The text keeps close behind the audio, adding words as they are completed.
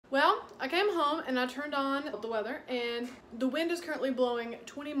came home and I turned on the weather, and the wind is currently blowing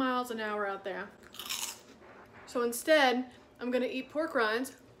 20 miles an hour out there. So instead, I'm gonna eat pork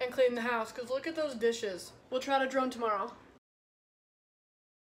rinds and clean the house, because look at those dishes. We'll try to drone tomorrow.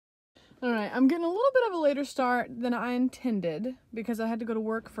 All right, I'm getting a little bit of a later start than I intended because I had to go to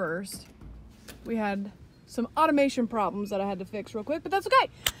work first. We had some automation problems that I had to fix real quick, but that's okay.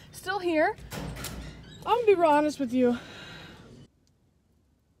 Still here. I'm gonna be real honest with you.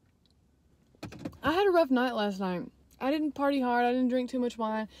 I had a rough night last night. I didn't party hard. I didn't drink too much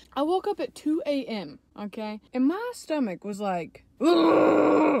wine. I woke up at 2 a.m., okay? And my stomach was like,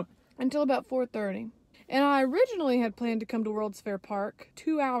 ugh, until about 4:30. And I originally had planned to come to World's Fair Park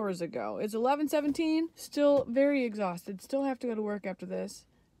 2 hours ago. It's 11:17. Still very exhausted. Still have to go to work after this.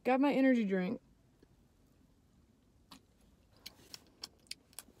 Got my energy drink.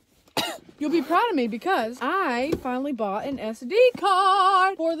 You'll be proud of me because I finally bought an SD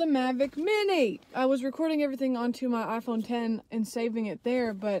card for the Mavic Mini. I was recording everything onto my iPhone 10 and saving it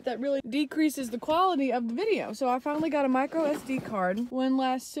there, but that really decreases the quality of the video. So I finally got a micro SD card. One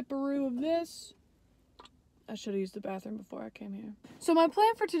last sipperoo of this. I should have used the bathroom before I came here. So my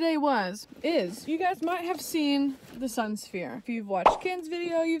plan for today is, you guys might have seen the Sunsphere. If you've watched Ken's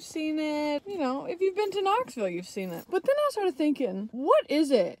video, you've seen it. You know, if you've been to Knoxville, you've seen it. But then I started thinking, what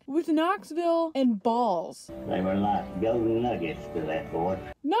is it with Knoxville and balls? They were like golden nuggets to that boy.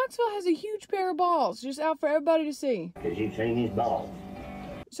 Knoxville has a huge pair of balls just out for everybody to see. Cause you've seen his balls.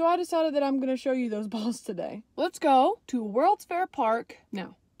 So I decided that I'm gonna show you those balls today. Let's go to World's Fair Park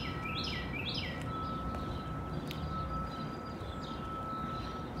now.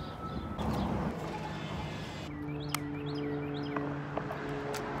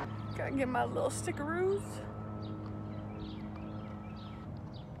 Gotta get my little stickeroos.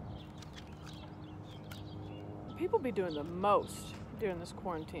 People be doing the most during this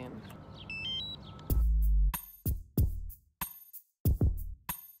quarantine.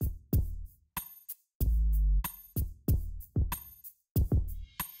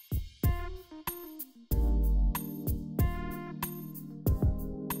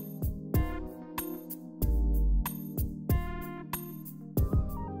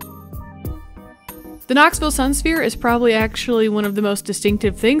 The Knoxville Sunsphere is probably actually one of the most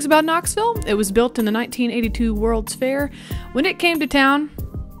distinctive things about Knoxville. It was built in the 1982 World's Fair. When it came to town,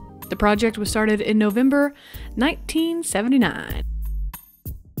 the project was started in November 1979.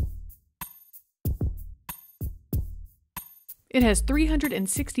 It has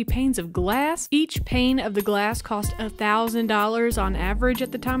 360 panes of glass. Each pane of the glass cost $1,000 on average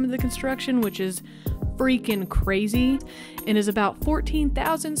at the time of the construction, which is freaking crazy, and is about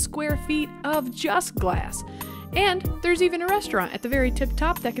 14,000 square feet of just glass. And there's even a restaurant at the very tip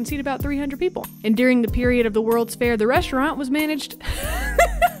top that can seat about 300 people. And during the period of the World's Fair, the restaurant was managed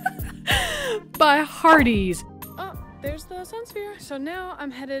by Hardee's. Oh, there's the Sunsphere. So now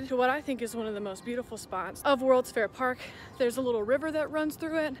I'm headed to what I think is one of the most beautiful spots of World's Fair Park. There's a little river that runs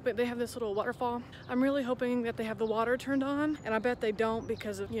through it, but they have this little waterfall. I'm really hoping that they have the water turned on, and I bet they don't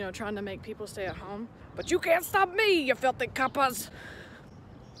because of, you know, trying to make people stay at home. But you can't stop me, you filthy cuppas.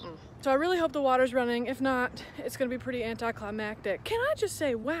 So I really hope the water's running. If not, it's gonna be pretty anticlimactic. Can I just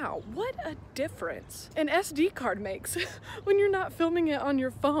say, wow, what a difference an SD card makes when you're not filming it on your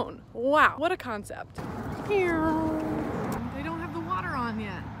phone. Wow, what a concept. They don't have the water on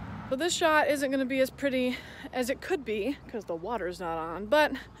yet. So this shot isn't gonna be as pretty as it could be because the water's not on,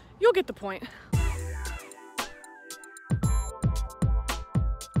 but you'll get the point.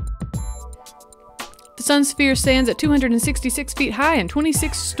 The Sunsphere stands at 266 feet high and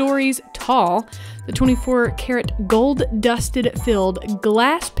 26 stories tall. The 24-karat gold-dusted filled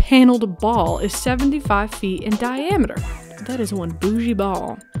glass-paneled ball is 75 feet in diameter. That is one bougie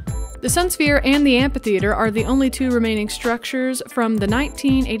ball. The Sunsphere and the amphitheater are the only two remaining structures from the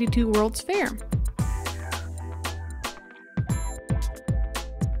 1982 World's Fair.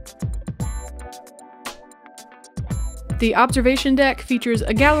 The observation deck features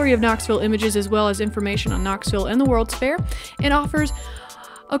a gallery of Knoxville images as well as information on Knoxville and the World's Fair, and offers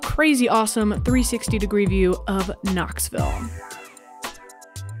a crazy awesome 360-degree view of Knoxville.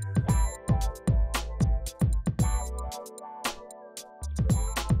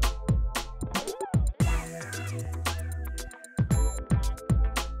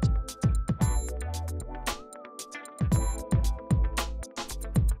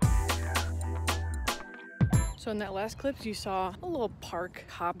 So in that last clip, you saw a little park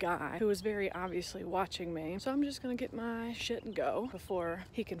hop guy who was very obviously watching me. So I'm just gonna get my shit and go before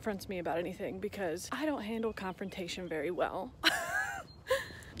he confronts me about anything because I don't handle confrontation very well.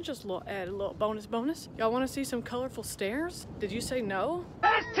 Just add a little bonus. Y'all wanna see some colorful stairs? Did you say no?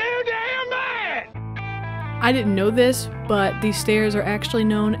 That's too damn bad! I didn't know this, but these stairs are actually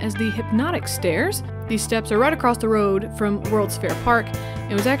known as the hypnotic stairs. These steps are right across the road from World's Fair Park.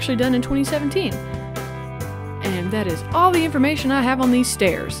 It was actually done in 2017. And that is all the information I have on these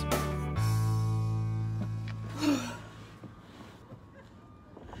stairs.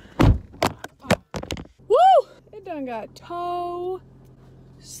 Woo! It done got toasty.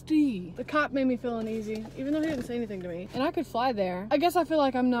 The cop made me feel uneasy, even though he didn't say anything to me. And I could fly there. I guess I feel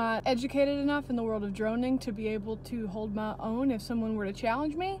like I'm not educated enough in the world of droning to be able to hold my own if someone were to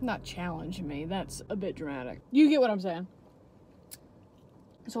challenge me. Not challenge me, that's a bit dramatic. You get what I'm saying.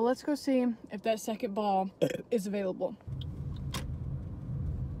 So let's go see if that second ball is available.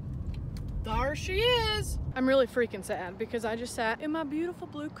 There she is! I'm really freaking sad because I just sat in my beautiful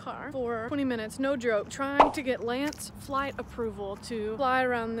blue car for 20 minutes, no joke, trying to get LAANC flight approval to fly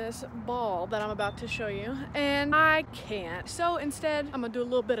around this ball that I'm about to show you, and I can't. So instead, I'm gonna do a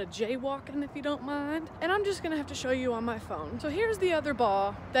little bit of jaywalking if you don't mind, and I'm just gonna have to show you on my phone. So here's the other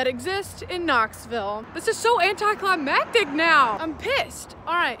ball that exists in Knoxville. This is so anticlimactic now! I'm pissed!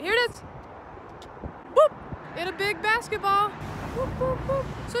 Alright, here it is. Boop! In a big basketball. Boop, boop, boop.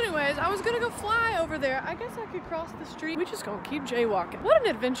 So anyways, I was gonna go fly over there. I guess I could cross the street. We just gonna keep jaywalking. What an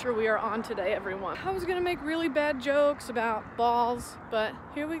adventure we are on today, everyone. I was gonna make really bad jokes about balls, but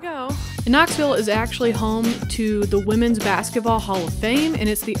here we go. Knoxville is actually home to the Women's Basketball Hall of Fame, and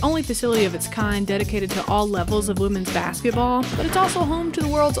it's the only facility of its kind dedicated to all levels of women's basketball, but it's also home to the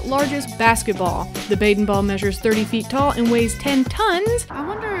world's largest basketball. The Baden ball measures 30 feet tall and weighs 10 tons. I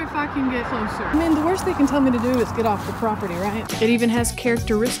wonder if I can get closer. I mean, the worst they can tell me to do is get off the property, right? It even has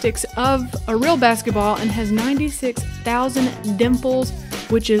characteristics of a real basketball and has 96,000 dimples,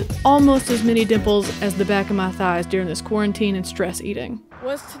 which is almost as many dimples as the back of my thighs during this quarantine and stress eating.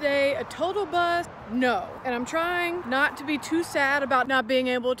 Was today a total bust? No. And I'm trying not to be too sad about not being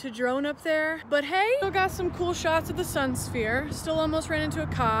able to drone up there. But hey, still got some cool shots of the Sunsphere. Still almost ran into a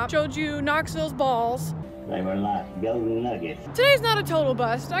cop. Showed you Knoxville's balls. They were like golden nuggets. Today's not a total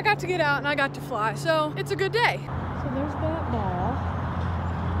bust. I got to get out and I got to fly, so it's a good day. So there's that ball.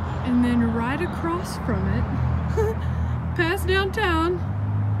 And then right across from it, past downtown,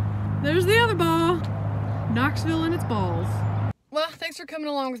 there's the other ball. Knoxville and its balls. Well, thanks for coming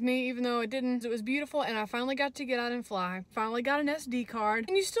along with me, even though it didn't. It was beautiful, and I finally got to get out and fly. Finally got an SD card,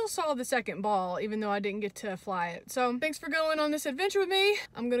 and you still saw the second ball, even though I didn't get to fly it. So thanks for going on this adventure with me.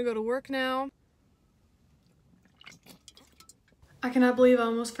 I'm gonna go to work now. I cannot believe I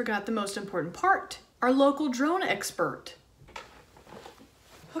almost forgot the most important part. Our local drone expert.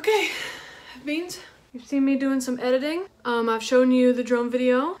 Okay, Beans, you've seen me doing some editing. I've shown you the drone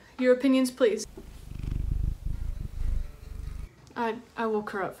video. Your opinions, please. I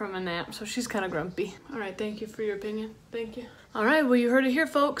woke her up from a nap, so she's kind of grumpy. All right, thank you for your opinion. Thank you. All right, well, you heard it here,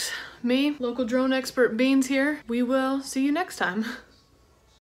 folks. Me, local drone expert Beans here. We will see you next time.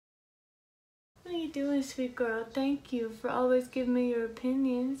 What are you doing, sweet girl? Thank you for always giving me your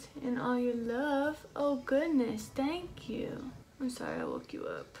opinions and all your love. Oh, goodness, thank you. I'm sorry I woke you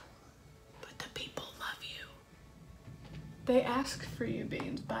up. But the people love you. They asked for you,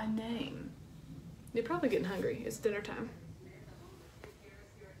 Beans, by name. You're probably getting hungry. It's dinner time.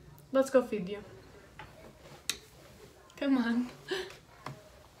 Let's go feed you. Come on.